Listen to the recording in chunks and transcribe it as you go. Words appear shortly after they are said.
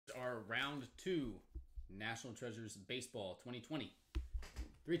our round 2 National Treasures Baseball 2020.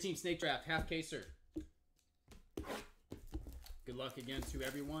 3-team snake draft, half caser. Good luck again to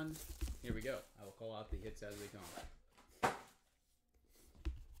everyone. Here we go. I will call out the hits as they come.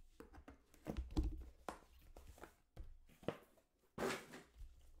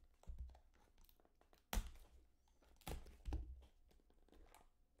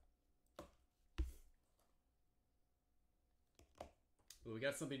 Well, we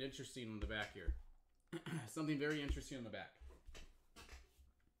got something interesting on the back here. Something very interesting on the back.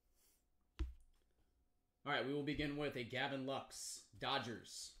 All right, we will begin with a Gavin Lux,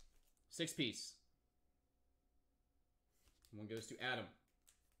 Dodgers, 6-piece. One goes to Adam.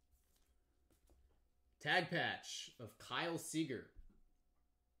 Tag patch of Kyle Seager,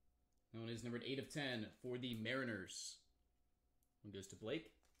 known as numbered 8 of 10 for the Mariners. One goes to Blake.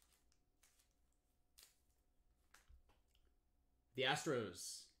 The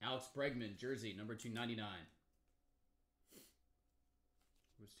Astros, Alex Bregman, jersey, number 299.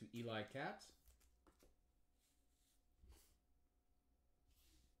 Goes to Eli Cat.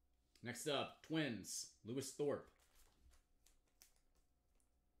 Next up, Twins, Lewis Thorpe.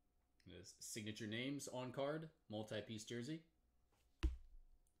 His signature names on card, multi-piece jersey.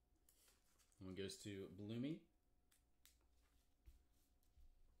 One goes to Bloomy.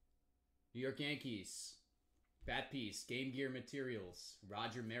 New York Yankees, bat piece, Game Gear Materials,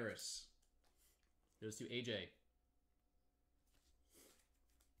 Roger Maris. Goes to AJ.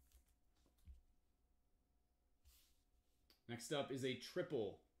 Next up is a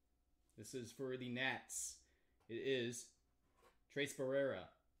triple. This is for the Nats. It is Trace Barrera,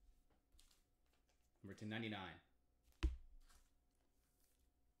 number 299.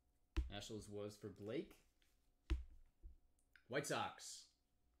 Nationals was for Blake. White Sox.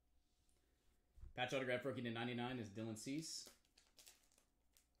 Patch autograph rookie to 99 is Dylan Cease.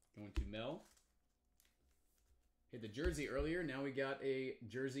 Going to Mel. Hit the jersey earlier. Now we got a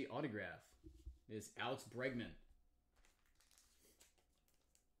jersey autograph. It is Alex Bregman.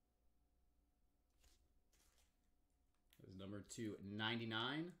 That is number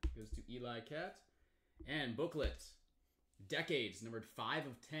 299. Goes to Eli Cat. And booklet. Decades, numbered 5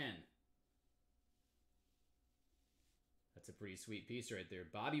 of 10. That's a pretty sweet piece right there.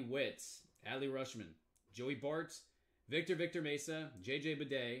 Bobby Witt, Adley Rutschman, Joey Bart, Victor Mesa, JJ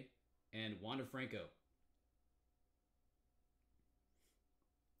Bidet, and Wander Franco.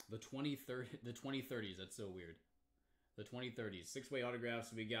 The 2030s, that's so weird. The 2030s. 6-way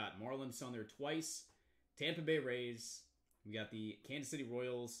autographs. We got Marlins on there twice. Tampa Bay Rays. We got the Kansas City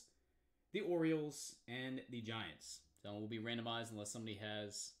Royals, the Orioles, and the Giants. So we'll be randomized unless somebody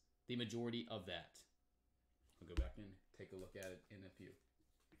has the majority of that. I'll go back and take a look at it in a few.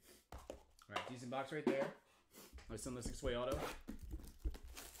 All right, decent box right there. Let's send the 6-way auto.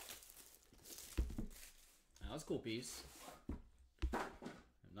 That's a cool piece.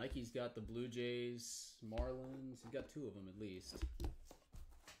 Nike's got the Blue Jays, Marlins. He's got 2 of them at least.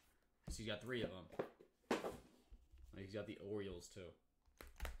 So he's got 3 of them. He's got the Orioles too.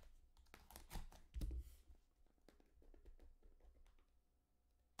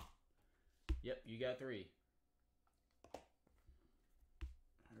 Yep, you got 3. All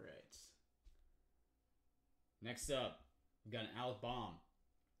right. Next up, we've got an Alec Baum.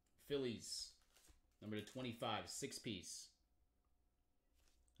 Phillies, number 25, 6-piece.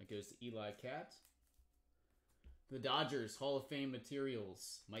 That goes to Eli Cat. The Dodgers, Hall of Fame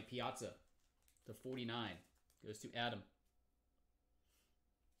Materials, Mike Piazza, to 49. Goes to Adam.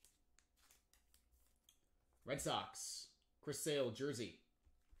 Red Sox, Chris Sale, jersey.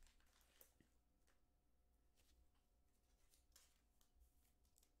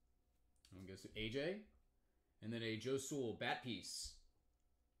 One goes to AJ. And then a Joe Sewell bat piece.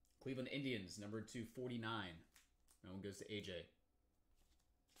 Cleveland Indians, number 249. That one goes to AJ.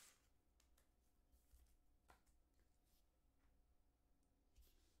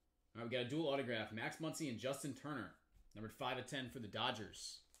 All right, we got a dual autograph. Max Muncy and Justin Turner. Numbered 5 of 10 for the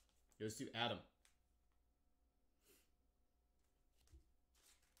Dodgers. Goes to Adam.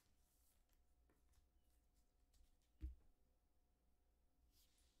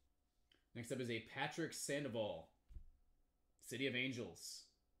 Next up is a Patrick Sandoval. City of Angels.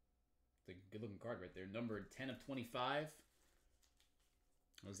 It's a good looking card right there. Numbered 10 of 25.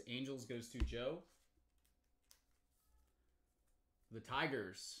 Those Angels goes to Joe. The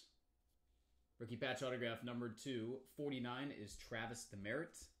Tigers. Rookie patch autograph number 249 is Travis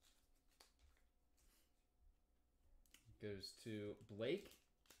Demeritte. Goes to Blake.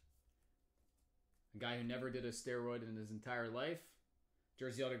 A guy who never did a steroid in his entire life.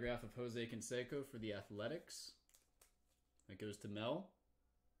 Jersey autograph of Jose Canseco for the Athletics. That goes to Mel.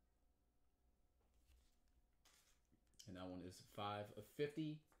 This is 5 of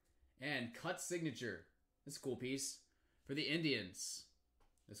 50. And cut signature. This is a cool piece. For the Indians.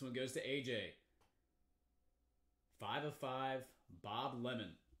 This one goes to AJ. 5 of 5. Bob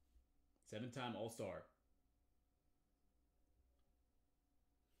Lemon. 7-time All-Star.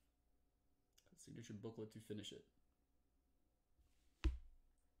 Cut signature booklet to finish it.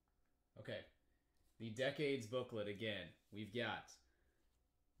 Okay. The Decades booklet again. We've got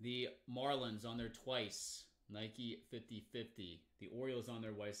the Marlins on there twice. Nike 50-50. The Orioles on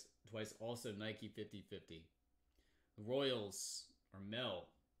there twice, also Nike 50-50. The Royals are Mel.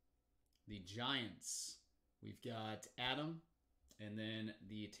 The Giants, we've got Adam. And then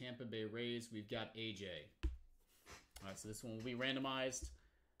the Tampa Bay Rays, we've got AJ. All right, so this one will be randomized.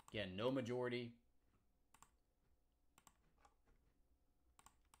 Again, no majority.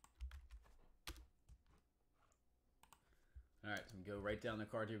 All right, so we go right down the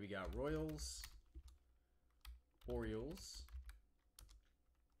card here. We got Royals, Orioles,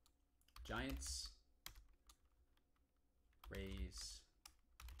 Giants, Rays,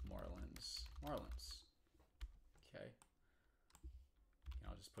 Marlins. Okay. And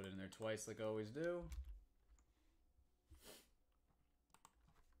I'll just put it in there twice like I always do.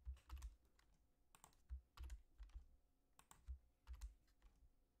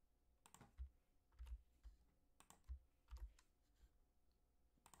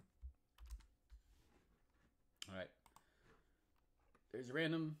 All right. There's a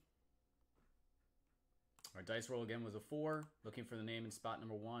random. Our dice roll again was a 4. Looking for the name in spot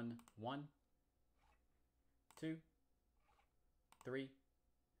number 1. 1, 2, 3,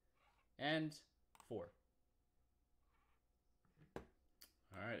 and 4.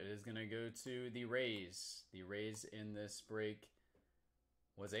 All right, it is going to go to the Rays. The Rays in this break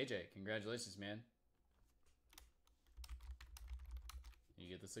was AJ. Congratulations, man. You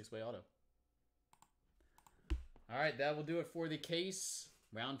get the 6-way auto. All right, that will do it for the case.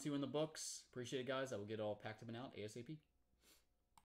 Round 2 in the books. Appreciate it, guys. I will get it all packed up and out ASAP.